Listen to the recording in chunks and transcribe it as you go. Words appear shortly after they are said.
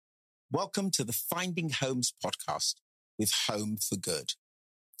Welcome to the Finding Homes podcast with Home for Good.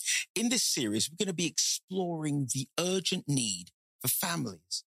 In this series, we're going to be exploring the urgent need for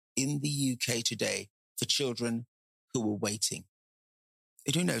families in the UK today for children who are waiting.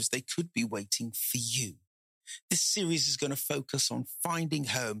 And who knows, they could be waiting for you. This series is going to focus on finding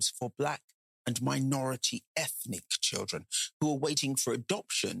homes for Black and minority ethnic children who are waiting for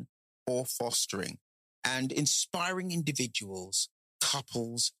adoption or fostering, and inspiring individuals,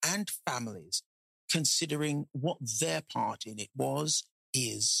 couples, and families considering what their part in it was,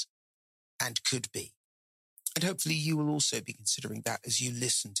 is, and could be. And hopefully you will also be considering that as you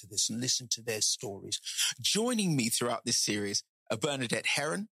listen to this and listen to their stories. Joining me throughout this series are Bernadette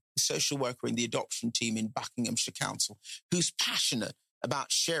Heron, a social worker in the adoption team in Buckinghamshire Council, who's passionate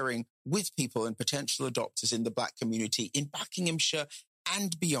about sharing with people and potential adopters in the Black community in Buckinghamshire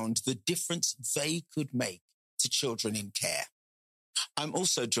and beyond the difference they could make to children in care. I'm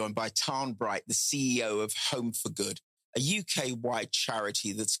also joined by Tarn Bright, the CEO of Home for Good, a UK-wide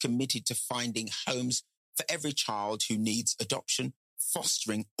charity that's committed to finding homes for every child who needs adoption,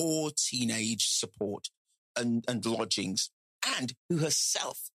 fostering, or teenage support and lodgings, and who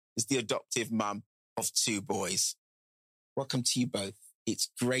herself is the adoptive mum of 2 boys. Welcome to you both. It's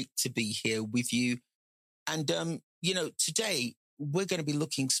great to be here with you. And, today we're going to be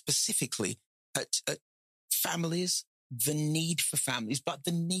looking specifically at families, the need for families, but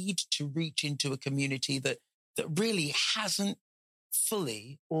the need to reach into a community that really hasn't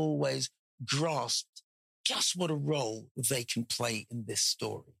fully always grasped just what a role they can play in this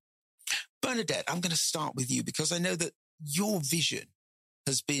story. Bernadette, I'm going to start with you because I know that your vision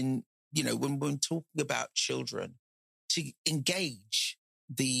has been, when we're talking about children, to engage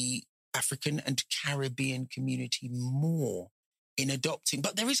the African and Caribbean community more in adopting.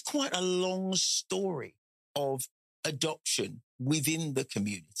 But there is quite a long story of adoption within the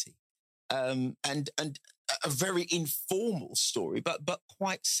community, and a very informal story, but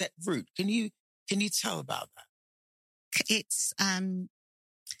quite set root. Can you tell about that? It's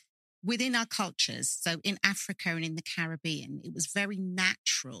within our cultures. So in Africa and in the Caribbean, it was very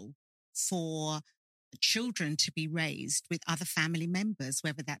natural for children to be raised with other family members,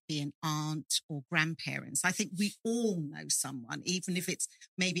 whether that be an aunt or grandparents. I think we all know someone, even if it's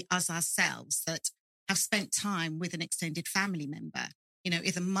maybe us ourselves, that have spent time with an extended family member.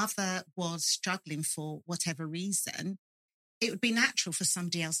 If a mother was struggling for whatever reason, it would be natural for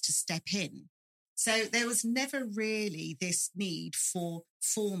somebody else to step in. So there was never really this need for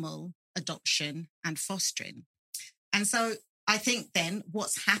formal adoption and fostering. And so I think then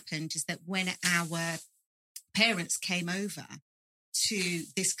what's happened is that when our parents came over to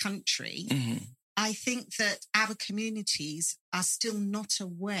this country, I think that our communities are still not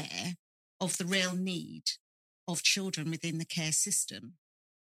aware of the real need of children within the care system,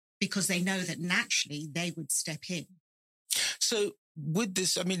 because they know that naturally they would step in. So with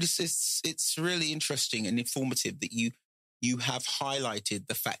this, it's really interesting and informative that you have highlighted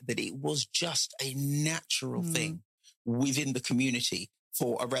the fact that it was just a natural thing within the community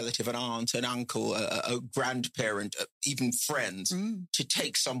for a relative, an aunt, an uncle, a grandparent, even friends, to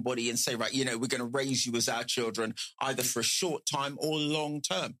take somebody and say, right, we're going to raise you as our children, either for a short time or long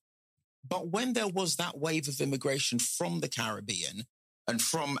term. But when there was that wave of immigration from the Caribbean and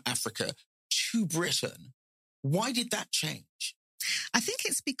from Africa to Britain, why did that change? I think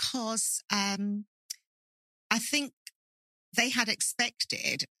it's because I think they had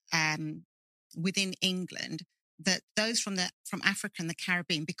expected within England that those from Africa and the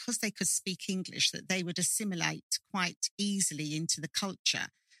Caribbean, because they could speak English, that they would assimilate quite easily into the culture.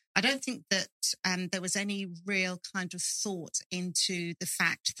 I don't think that there was any real kind of thought into the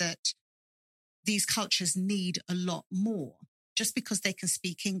fact that these cultures need a lot more. Just because they can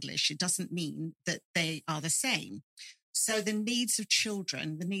speak English, it doesn't mean that they are the same. So the needs of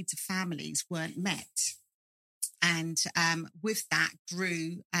children, the needs of families weren't met. And with that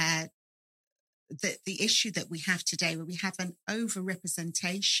grew the issue that we have today, where we have an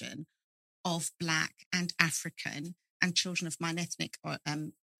overrepresentation of Black and African and children of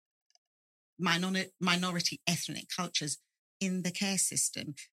minority ethnic cultures in the care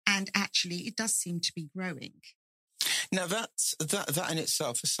system. And actually, it does seem to be growing. Now, that in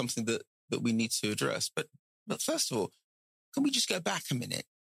itself is something that we need to address. But first of all, can we just go back a minute?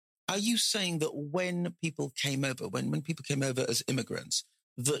 Are you saying that when people came over, when people came over as immigrants,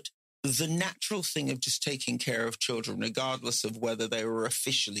 that the natural thing of just taking care of children, regardless of whether they were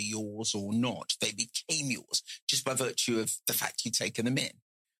officially yours or not, they became yours just by virtue of the fact you'd taken them in,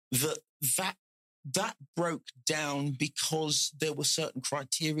 that broke down because there were certain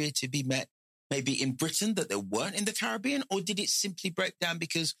criteria to be met, maybe in Britain that there weren't in the Caribbean? Or did it simply break down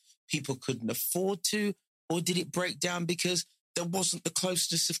because people couldn't afford to, or did it break down because there wasn't the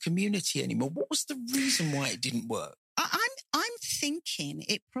closeness of community anymore? What was the reason why it didn't work? I'm thinking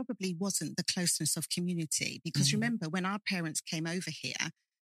it probably wasn't the closeness of community, because remember, when our parents came over here,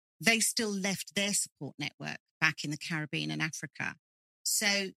 they still left their support network back in the Caribbean and Africa.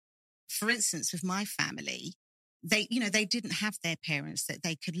 So, for instance, with my family, they didn't have their parents that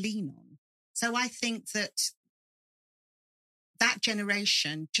they could lean on. So I think that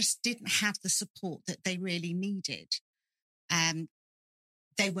generation just didn't have the support that they really needed.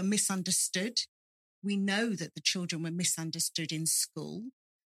 They were misunderstood. We know that the children were misunderstood in school.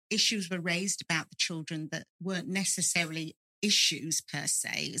 Issues were raised about the children that weren't necessarily issues per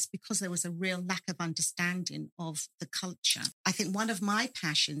se. It's because there was a real lack of understanding of the culture. I think one of my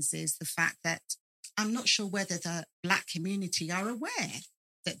passions is the fact that I'm not sure whether the Black community are aware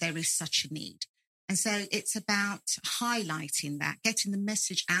that there is such a need. And so it's about highlighting that, getting the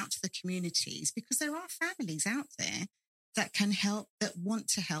message out to the communities, because there are families out there that can help, that want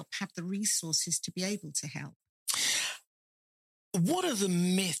to help, have the resources to be able to help. What are the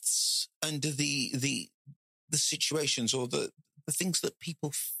myths under the situations or the things that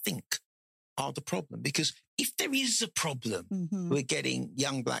people think are the problem? Because if there is a problem with getting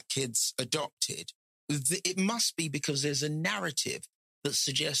young Black kids adopted, it must be because there's a narrative that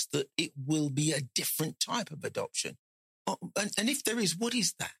suggests that it will be a different type of adoption. And if there is, what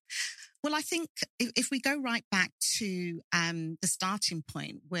is that? Well, I think if we go right back to the starting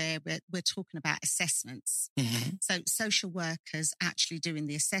point where we're talking about assessments, so social workers actually doing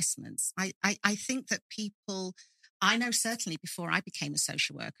the assessments, I think that people, I know certainly before I became a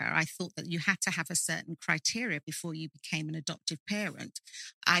social worker, I thought that you had to have a certain criteria before you became an adoptive parent.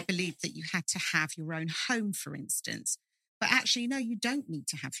 I believed that you had to have your own home, for instance. But actually, no, you don't need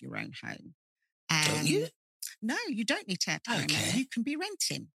to have your own home. Don't you? No, you don't need to have your own home. You can be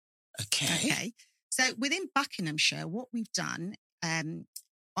renting. Okay. So within Buckinghamshire, what we've done on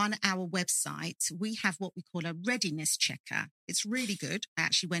our website, we have what we call a readiness checker. It's really good. I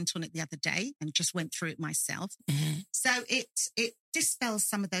actually went on it the other day and just went through it myself. So it dispels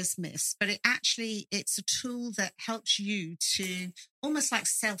some of those myths, but it's a tool that helps you to almost like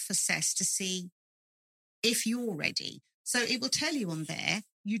self-assess to see if you're ready. So it will tell you on there,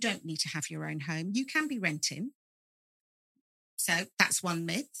 you don't need to have your own home. You can be renting. So that's one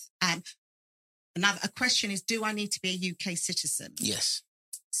myth. A question is, do I need to be a UK citizen? Yes.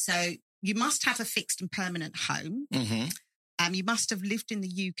 So you must have a fixed and permanent home. You must have lived in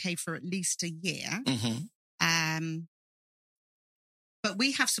the UK for at least a year. But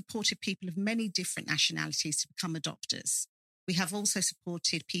we have supported people of many different nationalities to become adopters. We have also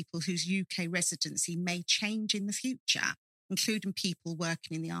supported people whose UK residency may change in the future, including people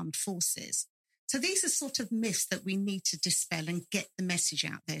working in the armed forces. So these are sort of myths that we need to dispel and get the message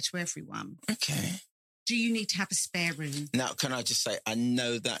out there to everyone. Okay. Do you need to have a spare room? Now, can I just say, I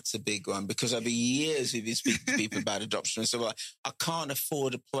know that's a big one, because over years we've been speaking to people about adoption. And so I can't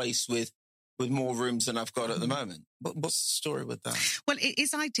afford a place with more rooms than I've got at the moment. What's the story with that? Well, it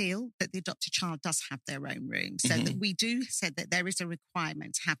is ideal that the adopted child does have their own room. So that we do said that there is a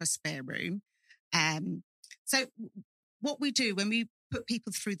requirement to have a spare room. So what we do when we put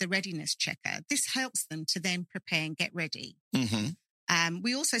people through the readiness checker, this helps them to then prepare and get ready.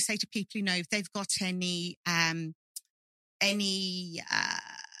 We also say to people, if they've got any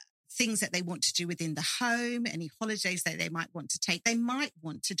things that they want to do within the home, any holidays that they might want to take, they might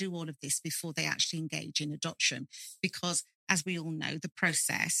want to do all of this before they actually engage in adoption, because as we all know, the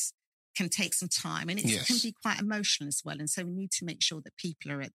process can take some time and it can be quite emotional as well. And so we need to make sure that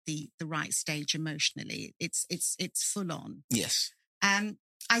people are at the right stage emotionally. It's full on. Yes.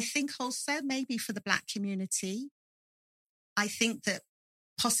 I think also maybe for the Black community, I think that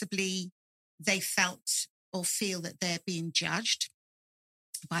possibly they felt or feel that they're being judged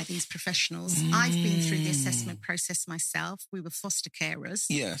by these professionals. I've been through the assessment process myself. We were foster carers.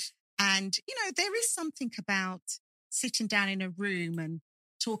 Yes. And, there is something about sitting down in a room and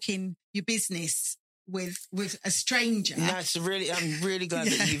talking your business with a stranger. No, I'm really glad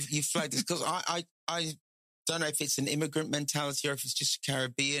that you've flagged this, because I don't know if it's an immigrant mentality or if it's just a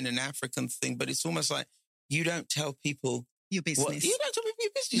Caribbean and African thing, but it's almost like you don't tell people your business. You don't tell people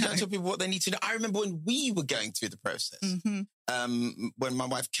your business. You don't tell people what they need to know. I remember when we were going through the process, when my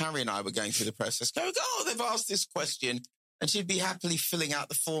wife Carrie and I were going through the process, going, they've asked this question, and she'd be happily filling out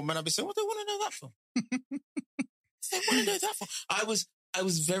the form, and I'd be saying, what do they want to know that for? They want to know that for? I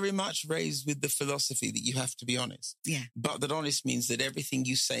was very much raised with the philosophy that you have to be honest. Yeah. But that honest means that everything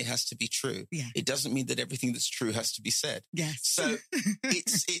you say has to be true. Yeah. It doesn't mean that everything that's true has to be said. Yes. So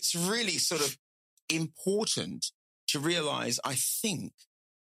it's really sort of important to realize, I think,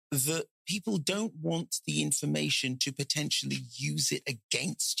 that people don't want the information to potentially use it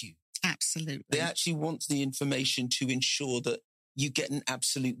against you. Absolutely. They actually want the information to ensure that you get an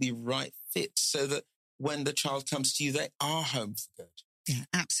absolutely right fit so that when the child comes to you, they are home for good. Yeah,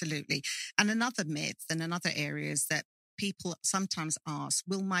 absolutely. And another myth and another area is that people sometimes ask,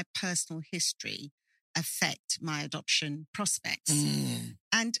 will my personal history affect my adoption prospects?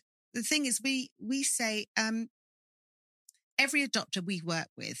 And the thing is, we say every adopter we work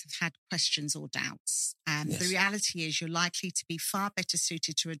with have had questions or doubts. Yes. The reality is you're likely to be far better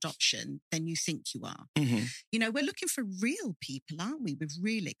suited to adoption than you think you are. Mm-hmm. You know, we're looking for real people, aren't we, with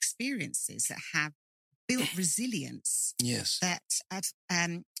real experiences that have built resilience, Yes, that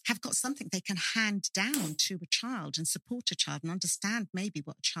have got something they can hand down to a child and support a child and understand maybe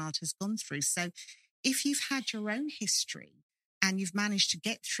what a child has gone through. So if you've had your own history and you've managed to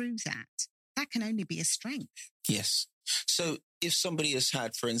get through that, that can only be a strength. Yes. So if somebody has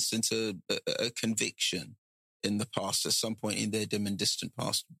had, for instance, a conviction in the past at some point in their dim and distant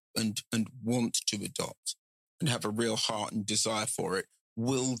past and want to adopt and have a real heart and desire for it,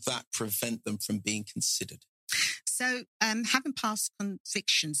 will that prevent them from being considered? So having past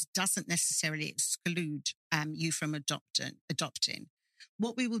convictions doesn't necessarily exclude you from adopting.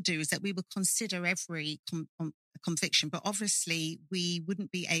 What we will do is that we will consider every conviction, but obviously we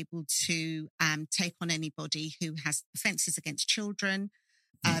wouldn't be able to take on anybody who has offences against children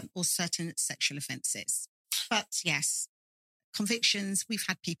or certain sexual offences. But yes, convictions, we've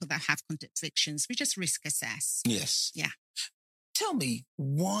had people that have convictions. We just risk assess. Yes. Yeah. Tell me,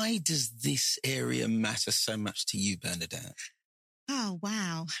 why does this area matter so much to you, Bernadette? Oh,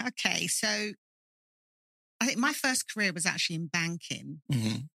 wow. Okay. So I think my first career was actually in banking.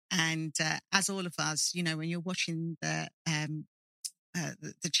 Mm-hmm. And as all of us, you know, when you're watching the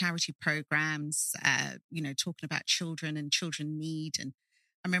charity programs, you know, talking about children and children need. And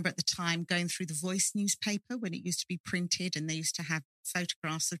I remember at the time going through the Voice newspaper when it used to be printed and they used to have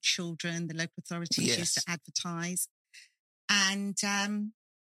photographs of children. The local authorities used to advertise. And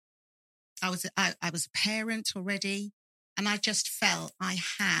I was a parent already, and I just felt I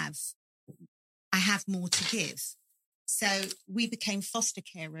have more to give. So we became foster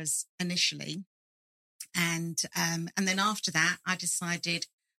carers initially, and then after that, I decided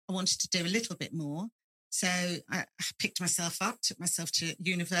I wanted to do a little bit more. So I picked myself up, took myself to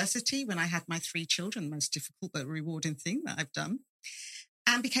university when I had my 3 children, the most difficult but rewarding thing that I've done.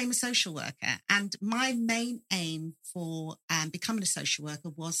 And became a social worker. And my main aim for becoming a social worker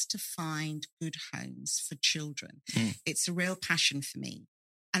was to find good homes for children. It's a real passion for me.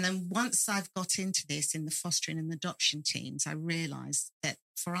 And then once I've got into this in the fostering and adoption teams, I realised that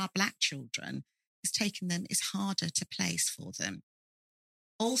for our Black children, it's harder to place for them.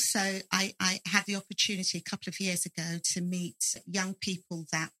 Also, I had the opportunity a couple of years ago to meet young people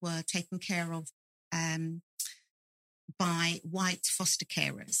that were taken care of by white foster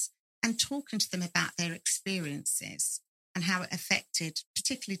carers and talking to them about their experiences and how it affected,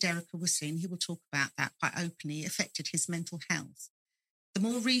 particularly Derek Owusu, and he will talk about that quite openly, affected his mental health. The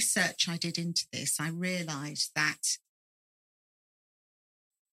more research I did into this, I realised that,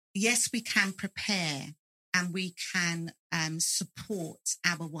 yes, we can prepare and we can support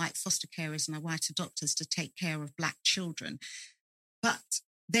our white foster carers and our white adopters to take care of Black children, but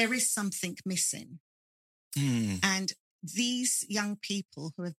there is something missing. And these young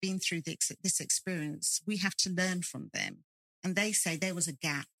people who have been through this experience, we have to learn from them. And they say there was a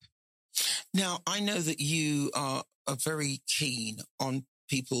gap. Now, I know that you are very keen on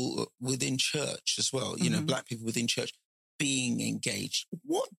people within church as well, you know, Black people within church being engaged.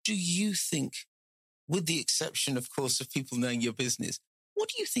 What do you think, with the exception, of course, of people knowing your business, what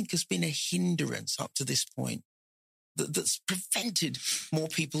do you think has been a hindrance up to this point that's prevented more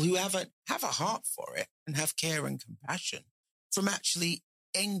people who have a heart for it and have care and compassion from actually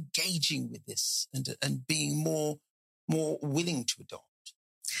engaging with this and being more willing to adopt?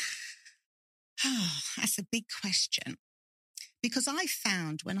 Oh, that's a big question. Because I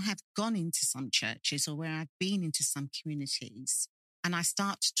found when I have gone into some churches or where I've been into some communities and I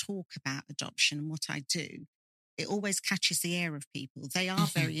start to talk about adoption and what I do, it always catches the ear of people. They are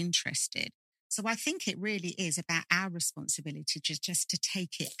very interested. So I think it really is about our responsibility just to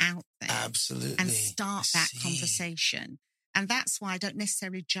take it out there. Absolutely. And start that conversation. And that's why I don't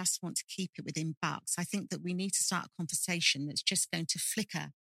necessarily just want to keep it within Bucks. I think that we need to start a conversation that's just going to flicker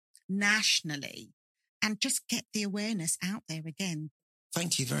nationally and just get the awareness out there again.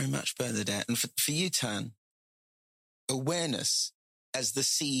 Thank you very much, Bernadette. And for you, Tan, awareness as the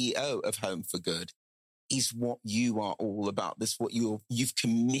CEO of Home for Good is what you are all about. This is what you've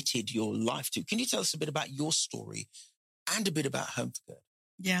committed your life to. Can you tell us a bit about your story and a bit about Home for Good?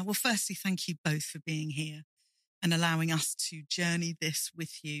 Yeah, well, firstly, thank you both for being here and allowing us to journey this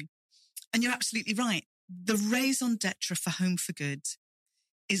with you. And you're absolutely right. The raison d'etre for Home for Good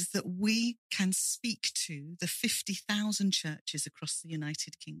is that we can speak to the 50,000 churches across the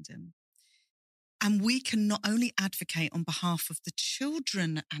United Kingdom. And we can not only advocate on behalf of the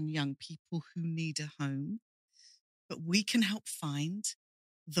children and young people who need a home, but we can help find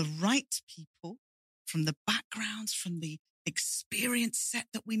the right people from the backgrounds, from the experience set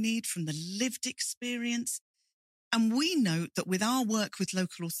that we need, from the lived experience. And we note that with our work with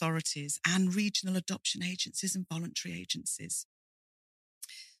local authorities and regional adoption agencies and voluntary agencies,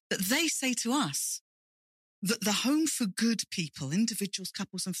 that they say to us that the Home for Good people, individuals,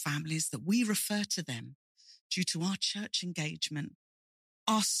 couples and families that we refer to them due to our church engagement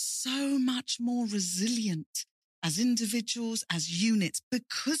are so much more resilient as individuals, as units,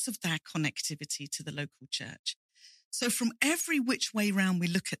 because of their connectivity to the local church. So from every which way round we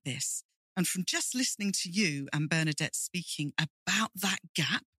look at this, and from just listening to you and Bernadette speaking about that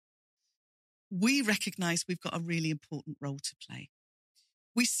gap, we recognise we've got a really important role to play.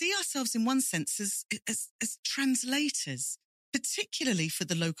 We see ourselves in one sense as translators, particularly for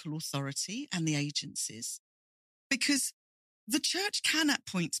the local authority and the agencies, because the church can at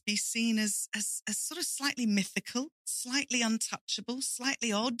points be seen as sort of slightly mythical, slightly untouchable,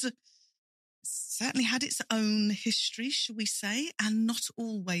 slightly odd, certainly had its own history, shall we say, and not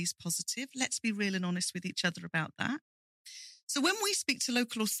always positive. Let's be real and honest with each other about that. So when we speak to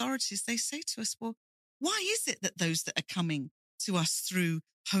local authorities, they say to us, well, why is it that those that are coming to us through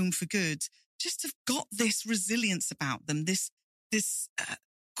Home for Good just have got this resilience about them, this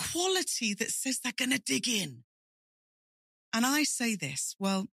quality that says they're going to dig in? And I say this,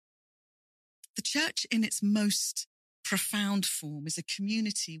 well, the church in its most profound form is a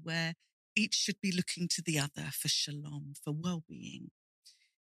community where each should be looking to the other for shalom, for well-being.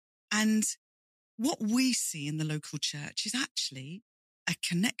 And what we see in the local church is actually a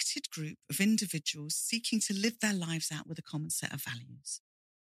connected group of individuals seeking to live their lives out with a common set of values.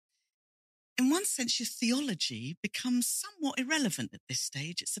 In one sense, your theology becomes somewhat irrelevant at this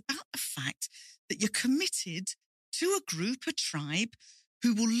stage. It's about the fact that you're committed to a group, a tribe,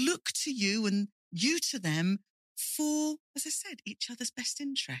 who will look to you and you to them for, as I said, each other's best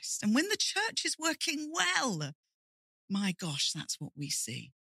interest. And when the church is working well, my gosh, that's what we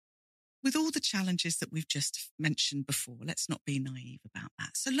see. With all the challenges that we've just mentioned before, let's not be naive about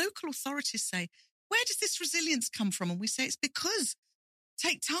that. So local authorities say, where does this resilience come from? And we say it's because,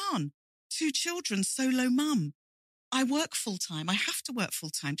 take Tarn, 2 children, solo mum. I work full time. I have to work full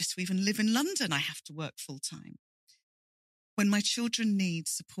time just to even live in London. I have to work full time. When my children need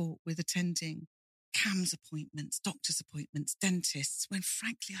support with attending CAMS appointments, doctor's appointments, dentists, when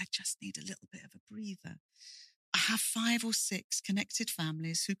frankly, I just need a little bit of a breather. I have 5 or 6 connected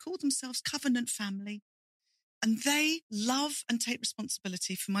families who call themselves Covenant Family, and they love and take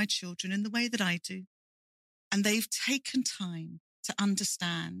responsibility for my children in the way that I do. And they've taken time to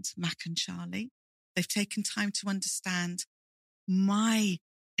understand Mac and Charlie. They've taken time to understand my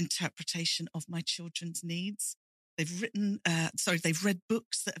interpretation of my children's needs. They've read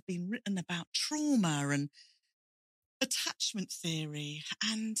books that have been written about trauma and attachment theory.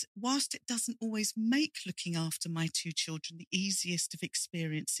 And whilst it doesn't always make looking after my 2 children the easiest of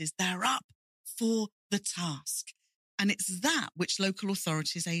experiences, they're up for the task. And it's that which local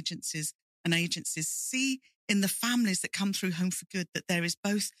authorities, agencies see in the families that come through Home for Good, that there is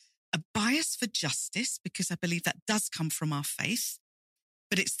both a bias for justice, because I believe that does come from our faith,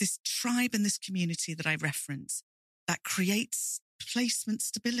 but it's this tribe and this community that I reference that creates placement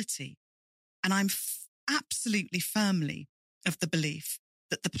stability. And I'm absolutely firmly of the belief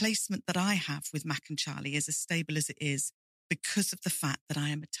that the placement that I have with Mac and Charlie is as stable as it is because of the fact that I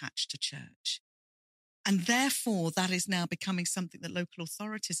am attached to church. And therefore, that is now becoming something that local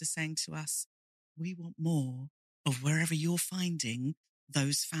authorities are saying to us, we want more of wherever you're finding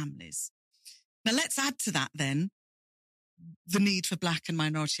those families. Now, let's add to that then the need for Black and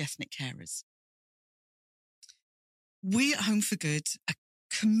minority ethnic carers. We at Home for Good are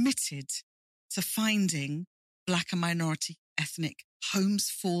committed to finding Black and minority ethnic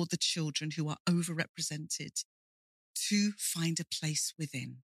homes for the children who are overrepresented to find a place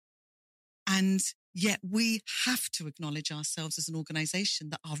within. And yet we have to acknowledge ourselves as an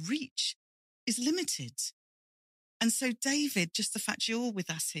organisation that our reach is limited. And so, David, just the fact you're with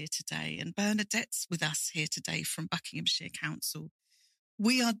us here today and Bernadette's with us here today from Buckinghamshire Council,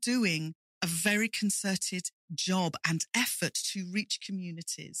 we are doing a very concerted job and effort to reach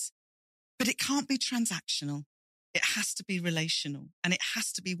communities. But it can't be transactional. It has to be relational. And it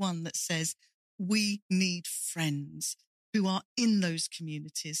has to be one that says, we need friends. who are in those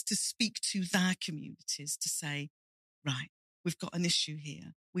communities to speak to their communities to say, right, we've got an issue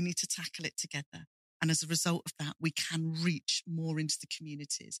here. We need to tackle it together. And as a result of that, we can reach more into the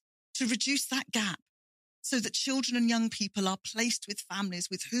communities to reduce that gap so that children and young people are placed with families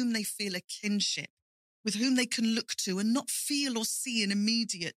with whom they feel a kinship, with whom they can look to and not feel or see an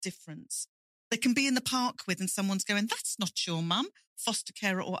immediate difference. They can be in the park with and someone's going, that's not your mum, foster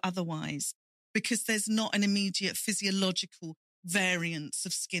carer or otherwise, because there's not an immediate physiological variance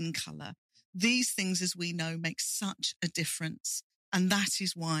of skin colour. These things, as we know, make such a difference. And that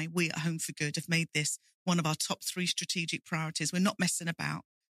is why we at Home for Good have made this one of our top 3 strategic priorities. We're not messing about.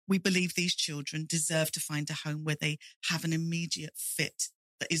 We believe these children deserve to find a home where they have an immediate fit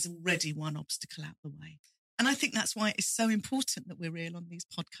that is already one obstacle out the way. And I think that's why it's so important that we're real on these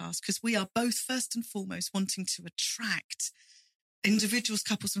podcasts, because we are both first and foremost wanting to attract individuals,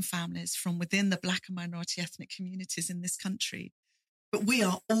 couples and families from within the Black and minority ethnic communities in this country. But we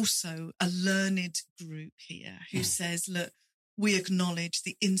are also a learned group here who says, look, we acknowledge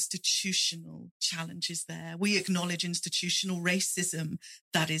the institutional challenges there. We acknowledge institutional racism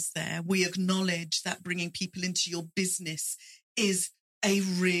that is there. We acknowledge that bringing people into your business is a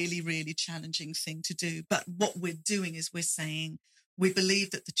really, really challenging thing to do. But what we're doing is we're saying we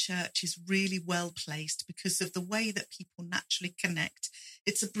believe that the church is really well placed because of the way that people naturally connect.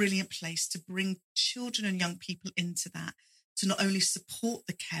 It's a brilliant place to bring children and young people into that, to not only support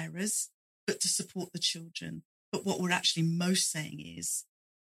the carers, but to support the children. But what we're actually most saying is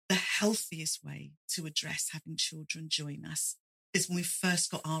the healthiest way to address having children join us is when we've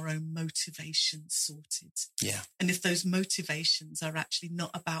first got our own motivations sorted. Yeah. And if those motivations are actually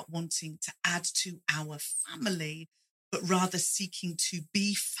not about wanting to add to our family, but rather seeking to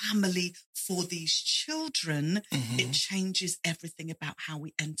be family for these children, it changes everything about how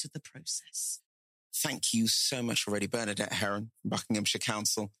we enter the process. Thank you so much already, Bernadette Heron from Buckinghamshire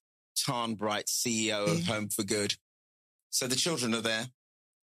Council, Tarn Bright, CEO of Home for Good. So the children are there.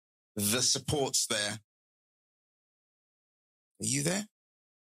 The support's there. Are you there?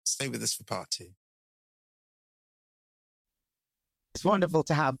 Stay with us for part 2. It's wonderful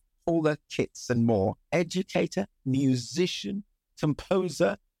to have Paula Kitts and more, educator, musician,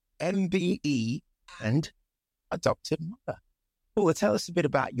 composer, MBE, and adopted mother. Paula, tell us a bit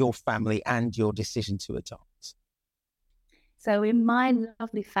about your family and your decision to adopt. So in my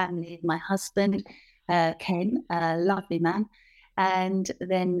lovely family, my husband, Ken, a lovely man. And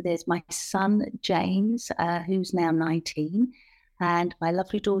then there's my son, James, who's now 19. And my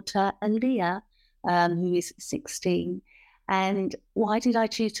lovely daughter, Aaliyah, who is 16. And why did I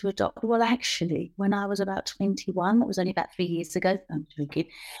choose to adopt? Well, actually, when I was about 21, that was only about 3 years ago. I'm joking.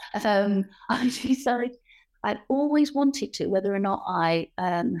 I decided I'd always wanted to, whether or not I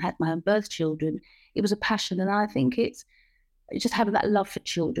had my own birth children. It was a passion. And I think it's just having that love for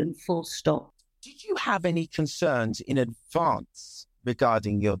children, full stop. Did you have any concerns in advance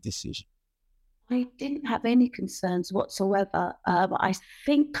regarding your decision? I didn't have any concerns whatsoever. I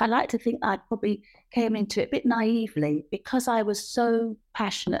like to think I probably came into it a bit naively because I was so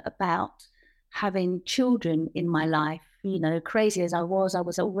passionate about having children in my life. You know, crazy as I was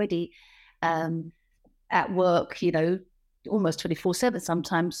already at work, you know, almost 24/7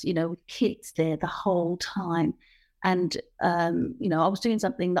 sometimes, you know, with kids there the whole time. And, you know, I was doing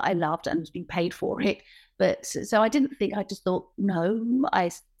something that I loved and was being paid for it. But so I didn't think, I just thought, no, I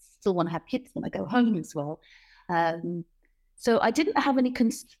still want to have kids when I go home as well. So I didn't have any,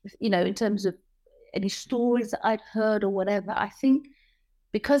 you know, in terms of any stories that I'd heard or whatever. I think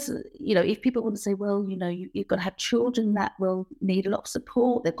because, you know, if people want to say, well, you know, you've got to have children that will need a lot of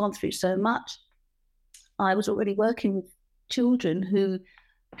support, they've gone through so much. I was already working with children who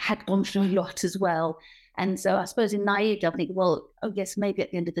had gone through a lot as well. And so I suppose in naivety, I'm thinking, well, oh, yes, maybe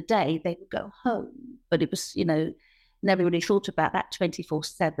at the end of the day, they would go home. But it was, you know, never really thought about that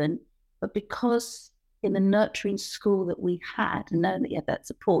 24/7. But because in the nurturing school that we had, and knowing that you had that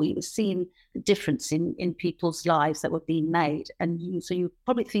support, you were seeing the difference in people's lives that were being made. And so you're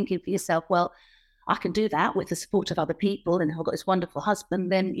probably thinking for yourself, well, I can do that with the support of other people. And I've got this wonderful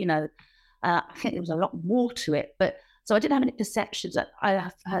husband. Then, you know, I think there was a lot more to it. But so I didn't have any perceptions.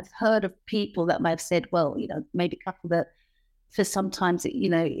 I have heard of people that might have said, well, you know, maybe a couple that for sometimes, you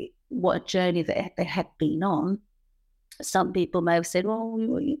know, what a journey that they had been on. Some people may have said, well,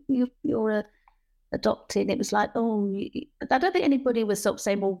 you're adopting. It was like, oh, I don't think anybody was sort of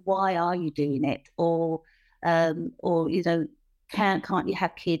saying, well, why are you doing it? Or you know, can't you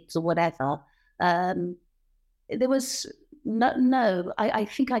have kids or whatever? There was no. I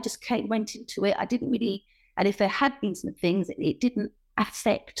think I just went into it. I didn't really. And if there had been some things, it didn't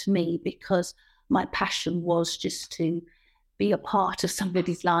affect me because my passion was just to be a part of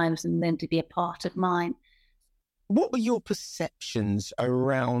somebody's lives and then to be a part of mine. What were your perceptions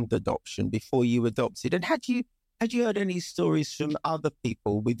around adoption before you adopted? And had you heard any stories from other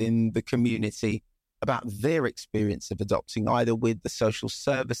people within the community about their experience of adopting, either with the social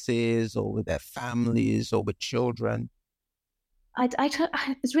services or with their families or with children?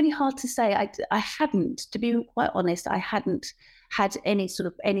 It's really hard to say. I hadn't, to be quite honest, I hadn't had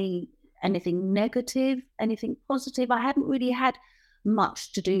anything negative, anything positive. I hadn't really had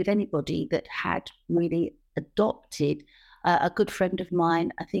much to do with anybody that had really adopted. A good friend of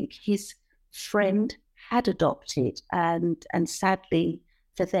mine, I think his friend had adopted, and sadly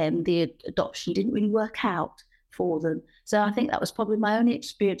for them, the adoption didn't really work out for them. So I think that was probably my only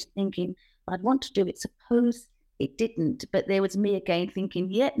experience thinking, I'd want to do it. Suppose it didn't, but there was me again thinking,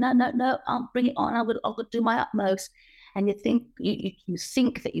 no, I'll bring it on. I would do my utmost. And you think you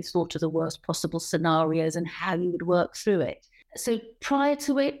think that you thought of the worst possible scenarios and how you would work through it. So prior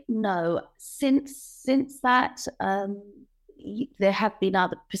to it, no. Since that, there have been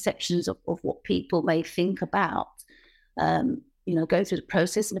other perceptions of what people may think about, go through the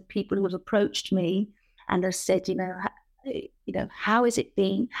process, and the people who have approached me and have said, how has it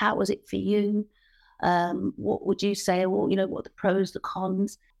been? How was it for you? What would you say? Well, what are the pros, the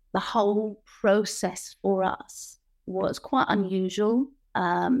cons? The whole process for us was quite unusual,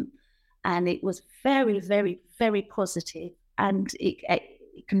 and it was very, very, very positive, and it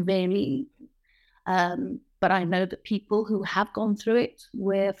can vary. But I know that people who have gone through it,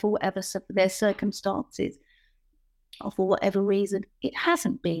 where for whatever their circumstances, or for whatever reason, it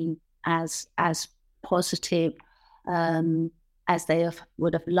hasn't been as positive as they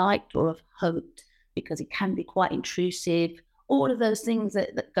would have liked or have hoped, because it can be quite intrusive. All of those things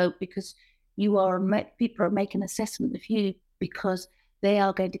that go, because people are making an assessment of you because they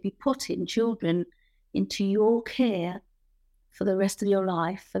are going to be putting children into your care for the rest of your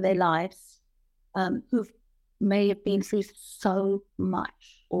life, for their lives, who may have been through so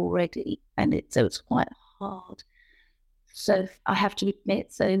much already, and it's quite hard. So I have to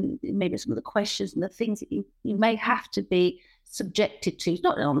admit, so maybe some of the questions and the things that you may have to be subjected to,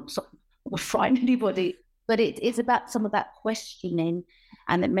 not to frighten anybody, but it's about some of that questioning,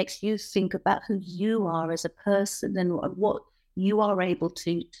 and it makes you think about who you are as a person and what you are able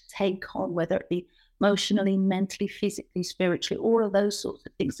to take on, whether it be emotionally, mentally, physically, spiritually, all of those sorts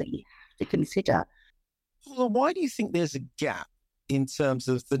of things that you have to consider. Well, why do you think there's a gap in terms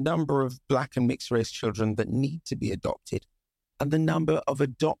of the number of Black and mixed race children that need to be adopted and the number of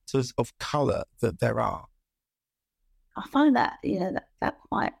adopters of colour that there are? I find that, that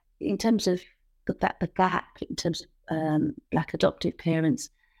quite, in terms of the gap, in terms of Black adoptive parents,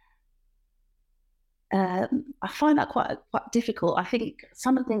 I find that quite difficult. I think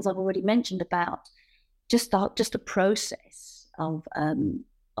some of the things I've already mentioned about just the process of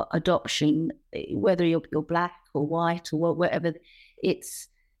adoption, whether you're Black or white or whatever, it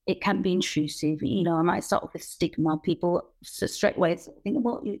can be intrusive. I might start off with stigma. People straight away think,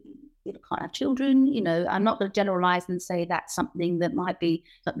 well, you can't have children. I'm not going to generalize and say that's something that might be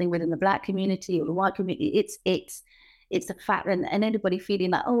something within the Black community or the white community. It's a fact, and anybody feeling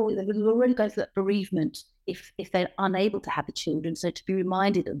like, oh, they're already going through that bereavement if they're unable to have the children. So to be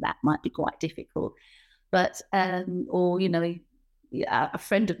reminded of that might be quite difficult. But a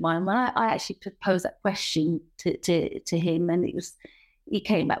friend of mine, when I actually posed that question to him, and he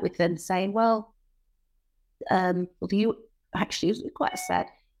came back with them saying, well, you actually, it was quite sad.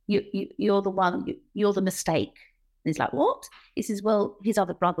 You're the one, you're the mistake. And he's like, what? He says, well, his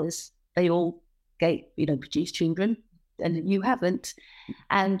other brothers, they all produced children, and you haven't.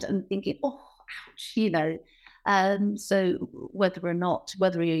 And I'm thinking, oh, ouch, so whether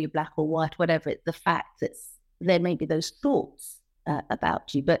you're Black or white, whatever, the fact that there may be those thoughts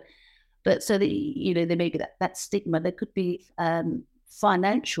about you, but so that, there may be that stigma. There could be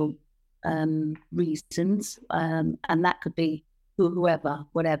financial reasons, and that could be whoever,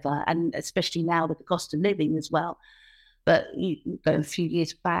 whatever, and especially now with the cost of living as well. But you go a few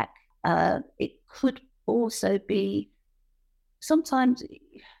years back, it could also be, sometimes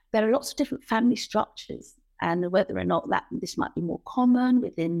there are lots of different family structures, and whether or not this might be more common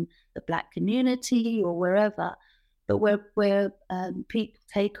within the Black community or wherever, but where people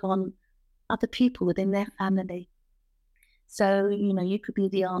take on other people within their family. So, you could be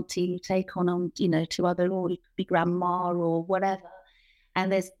the auntie you take on, to other, or you could be grandma or whatever.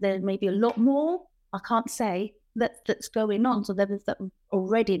 And there may be a lot more, I can't say, that's going on. So there's that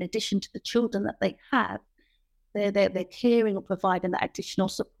already, in addition to the children that they have, they're caring or providing that additional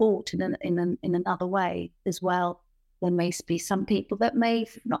support in another way as well. There may be some people that may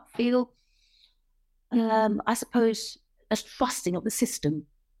not feel, I suppose, as trusting of the system,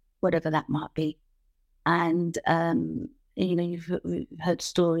 whatever that might be. And, you've heard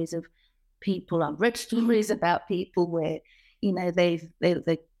stories of people, I've read stories about people where,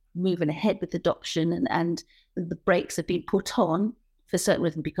 they're moving ahead with adoption and the brakes have been put on for certain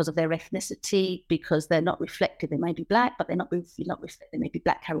reasons because of their ethnicity, because they're not reflected. They may be Black, but they're not reflected. They may be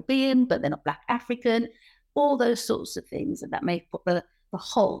Black Caribbean, but they're not Black African, all those sorts of things. And that may put the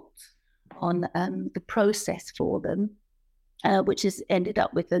halt on the process for them, which has ended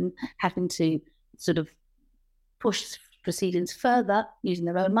up with them having to sort of push proceedings further using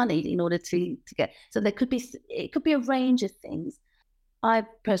their own money in order to get. So it could be a range of things. I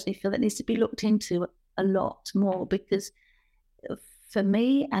personally feel that needs to be looked into a lot more, because for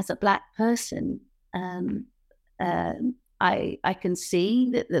me as a Black person, I can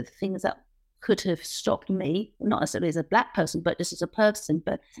see that the things that could have stopped me, not necessarily as a Black person, but just as a person.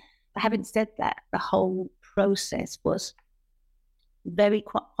 But having said that, the whole process was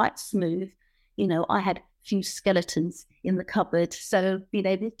quite smooth. I had few skeletons in the cupboard. So being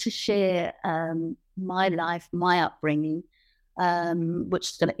able to share my life, my upbringing, which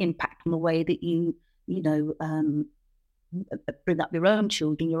is going to impact on the way that you bring up your own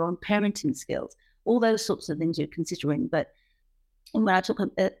children, your own parenting skills, all those sorts of things you're considering. But when I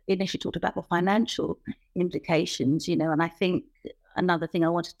initially talked about the financial implications, and I think another thing I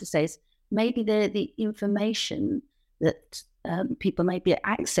wanted to say is maybe the information that people may be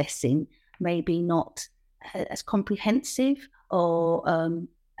accessing maybe not as comprehensive or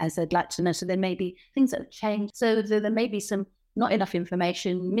as I'd like to know. So there may be things that have changed. So there may be some not enough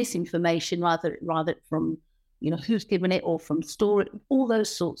information, misinformation, rather from who's given it or from story, all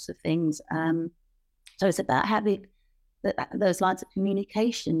those sorts of things. So it's about having those lines of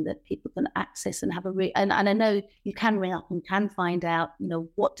communication that people can access and have and I know you can ring up and can find out,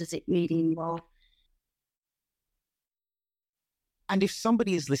 what does it really involve. And if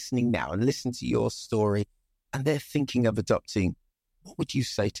somebody is listening now and listen to your story and they're thinking of adopting, what would you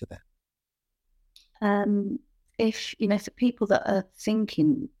say to them? If, for people that are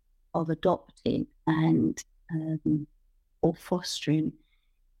thinking of adopting and or fostering,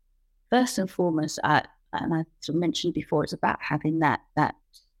 first and foremost, and I sort of mentioned before, it's about having that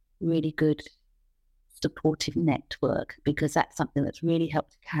really good supportive network, because that's something that's really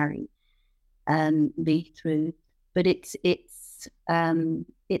helped to carry me through. But it's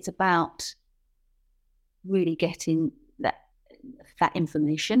about really getting that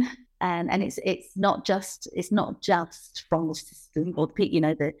information, and it's not just from the system or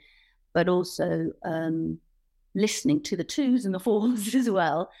but also listening to the twos and the fours as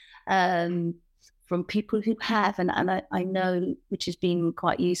well, from people who have, and I know, which has been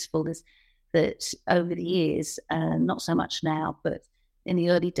quite useful, is that over the years, not so much now, but in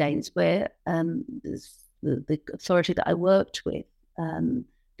the early days, where the authority that I worked with,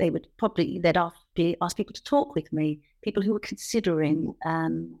 they'd ask people to talk with me, people who were considering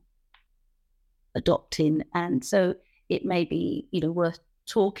adopting, and so it may be worth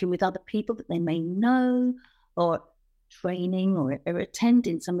talking with other people that they may know, or training or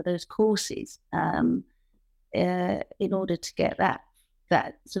attending some of those courses in order to get that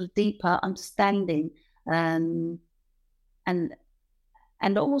sort of deeper understanding, and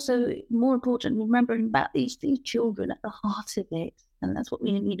also, more important, remembering about these children at the heart of it, and that's what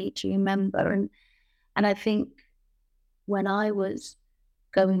we need to remember. And I think when I was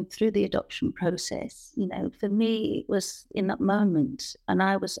going through the adoption process, for me, it was in that moment, and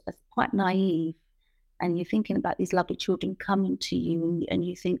I was quite naive. And you're thinking about these lovely children coming to you, and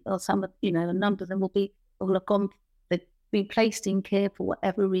you think, oh, some of, a number of them will have gone, they've been placed in care for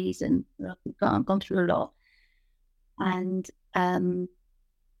whatever reason. I've gone through a lot. And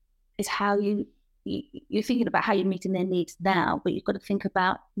it's how you're thinking about how you're meeting their needs now, but you've got to think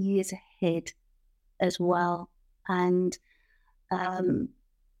about years ahead as well. And,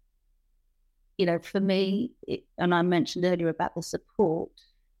 for me, and I mentioned earlier about the support,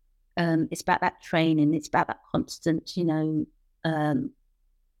 it's about that training, it's about that constant,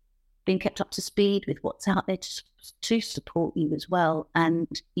 being kept up to speed with what's out there to support you as well. And,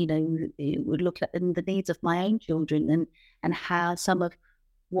 it would look at the needs of my own children and how some of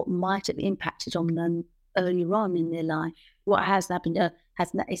what might have impacted on them earlier on in their life. What has happened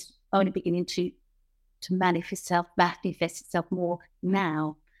is only beginning to manifest itself more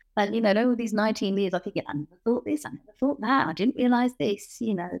now. But, over these 19 years, I think, I never thought this, I never thought that, I didn't realise this,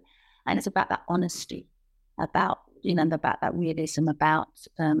 and it's about that honesty, about that realism, about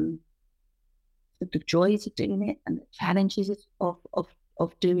the joys of doing it and the challenges of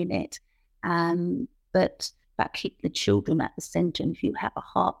doing it. But keep the children at the centre. And if you have a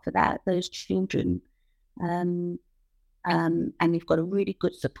heart for that, those children, and you've got a really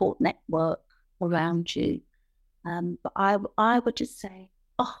good support network around you. But I would just say,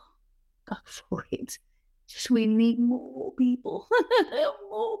 oh, go for it. Just we need more people,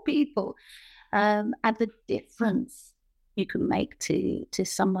 more people, and the difference you can make to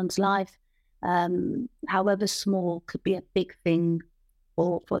someone's life, however small, could be a big thing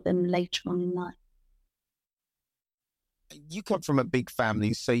for them later on in life. You come from a big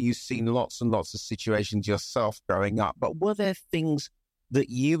family, so you've seen lots and lots of situations yourself growing up. But were there things that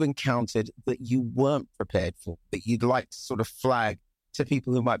you encountered that you weren't prepared for, that you'd like to sort of flag to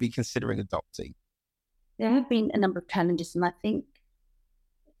people who might be considering adopting? There have been a number of challenges, and I think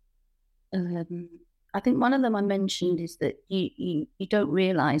one of them I mentioned is that you don't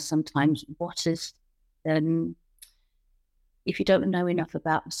realise sometimes what is, if you don't know enough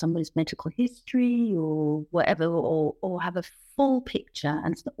about somebody's medical history or whatever, or have a full picture,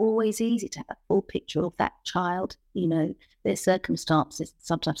 and it's not always easy to have a full picture of that child, their circumstances,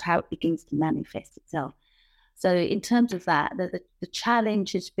 sometimes how it begins to manifest itself. So in terms of that, the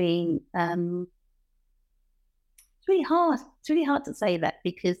challenge has been, it's really hard. It's really hard to say that,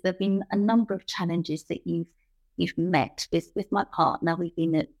 because there have been a number of challenges that you've met with my partner. We've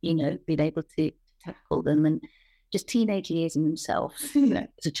been been able to tackle them, and just teenage years in themselves,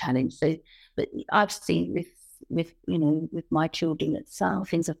 it's a challenge. So, but I've seen with my children that some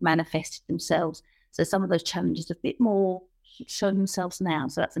things have manifested themselves. So some of those challenges have a bit more shown themselves now.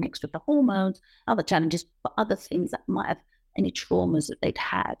 So that's an extra of the hormones, other challenges, but other things that might have any traumas that they'd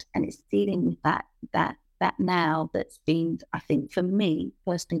had, and it's dealing with that now that's been, I think, for me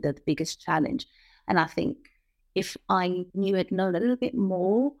personally, the biggest challenge. And I think if I knew I'd known a little bit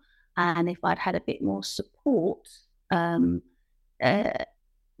more, and if I'd had a bit more support, then I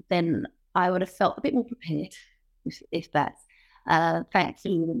would have felt a bit more prepared, if that's.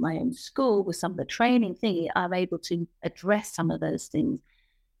 Thankfully, with my own school, with some of the training thing, I'm able to address some of those things.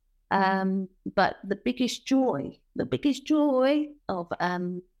 But the biggest joy of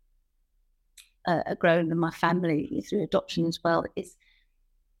growing in my family through adoption as well is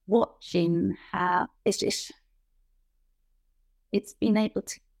watching how it's been able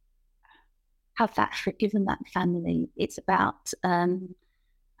to have that forgiven that family. It's about I'm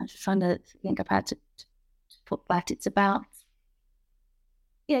just trying to think of how to put that. It's about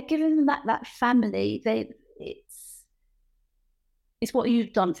giving them that family. It's what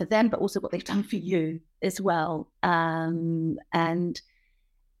you've done for them, but also what they've done for you as well. And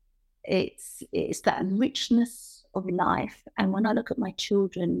it's that richness of life. And when I look at my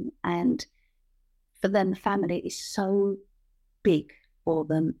children, and for them, the family is so big for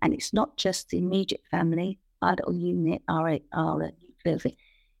them, and it's not just the immediate family, our little unit, our nuclear thing.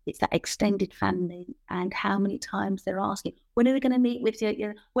 It's that extended family, and how many times they're asking, when are we going to meet with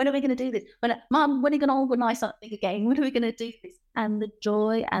you? When are we going to do this? Mum, when are you going to organise something again? When are we going to do this? And the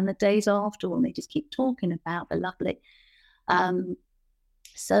joy and the days after, when they just keep talking about the lovely.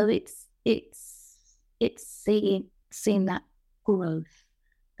 So it's seeing that growth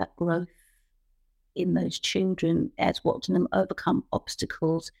in those children, as watching them overcome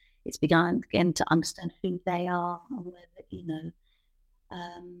obstacles. It's begun again to understand who they are, and whether,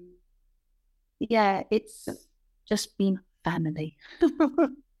 it's just been family.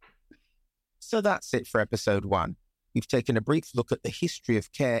 So that's it for episode 1. We've taken a brief look at the history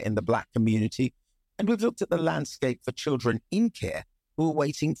of care in the Black community, and we've looked at the landscape for children in care who are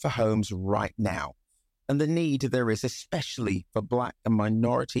waiting for homes right now, and the need there is especially for Black and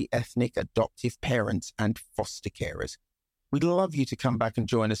minority ethnic adoptive parents and foster carers. We'd love you to come back and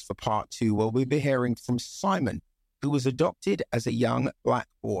join us for part 2, where we'll be hearing from Simon, who was adopted as a young Black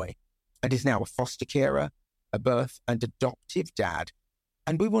boy and is now a foster carer, a birth and adoptive dad.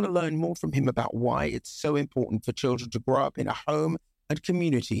 And we want to learn more from him about why it's so important for children to grow up in a home and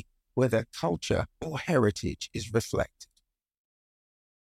community where their culture or heritage is reflected.